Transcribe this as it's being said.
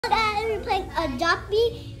we're playing Adopt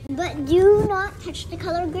Me, but do not touch the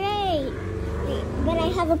color gray. But I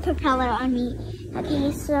have a propeller on me.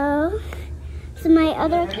 Okay, so my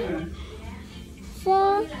other account.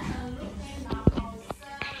 So,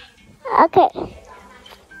 okay.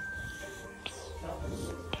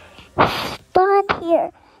 Spawn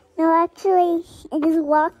here. No, actually, it is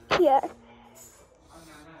locked here.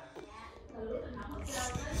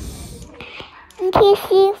 Okay,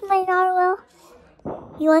 see if my narwhal,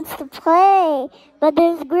 he wants to play, but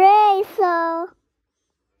there's gray, so.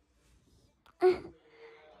 Okay,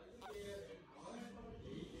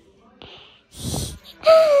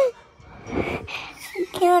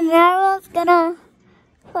 the narwhal's gonna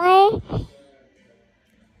play.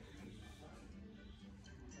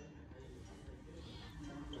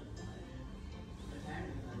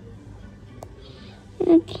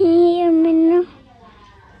 Okay, I'm in.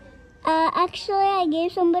 Actually, I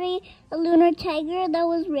gave somebody a lunar tiger that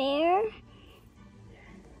was rare.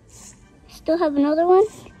 Still have another one.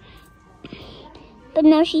 But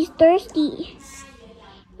now she's thirsty.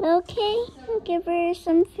 Okay, I'll give her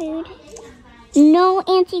some food. No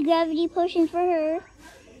anti-gravity potion for her.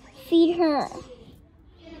 Feed her.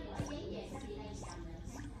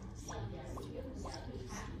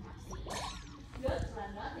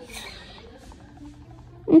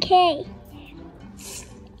 Okay.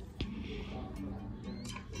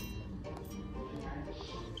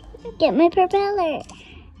 Get my propeller.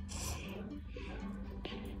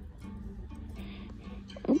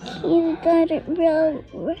 Okay, we got it real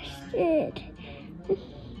rested.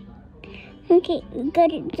 Okay, we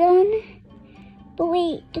got it done. But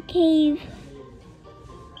wait, the cave.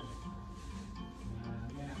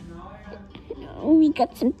 We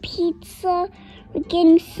got some pizza. We're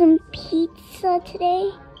getting some pizza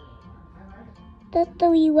today.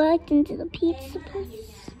 Thought we walked into the pizza place.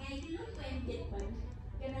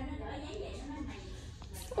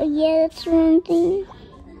 Oh yeah, that's the wrong thing.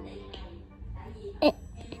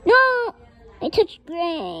 No! I touched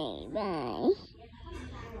gray. Bye.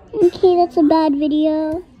 Okay, that's a bad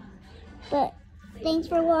video. But thanks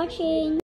for watching.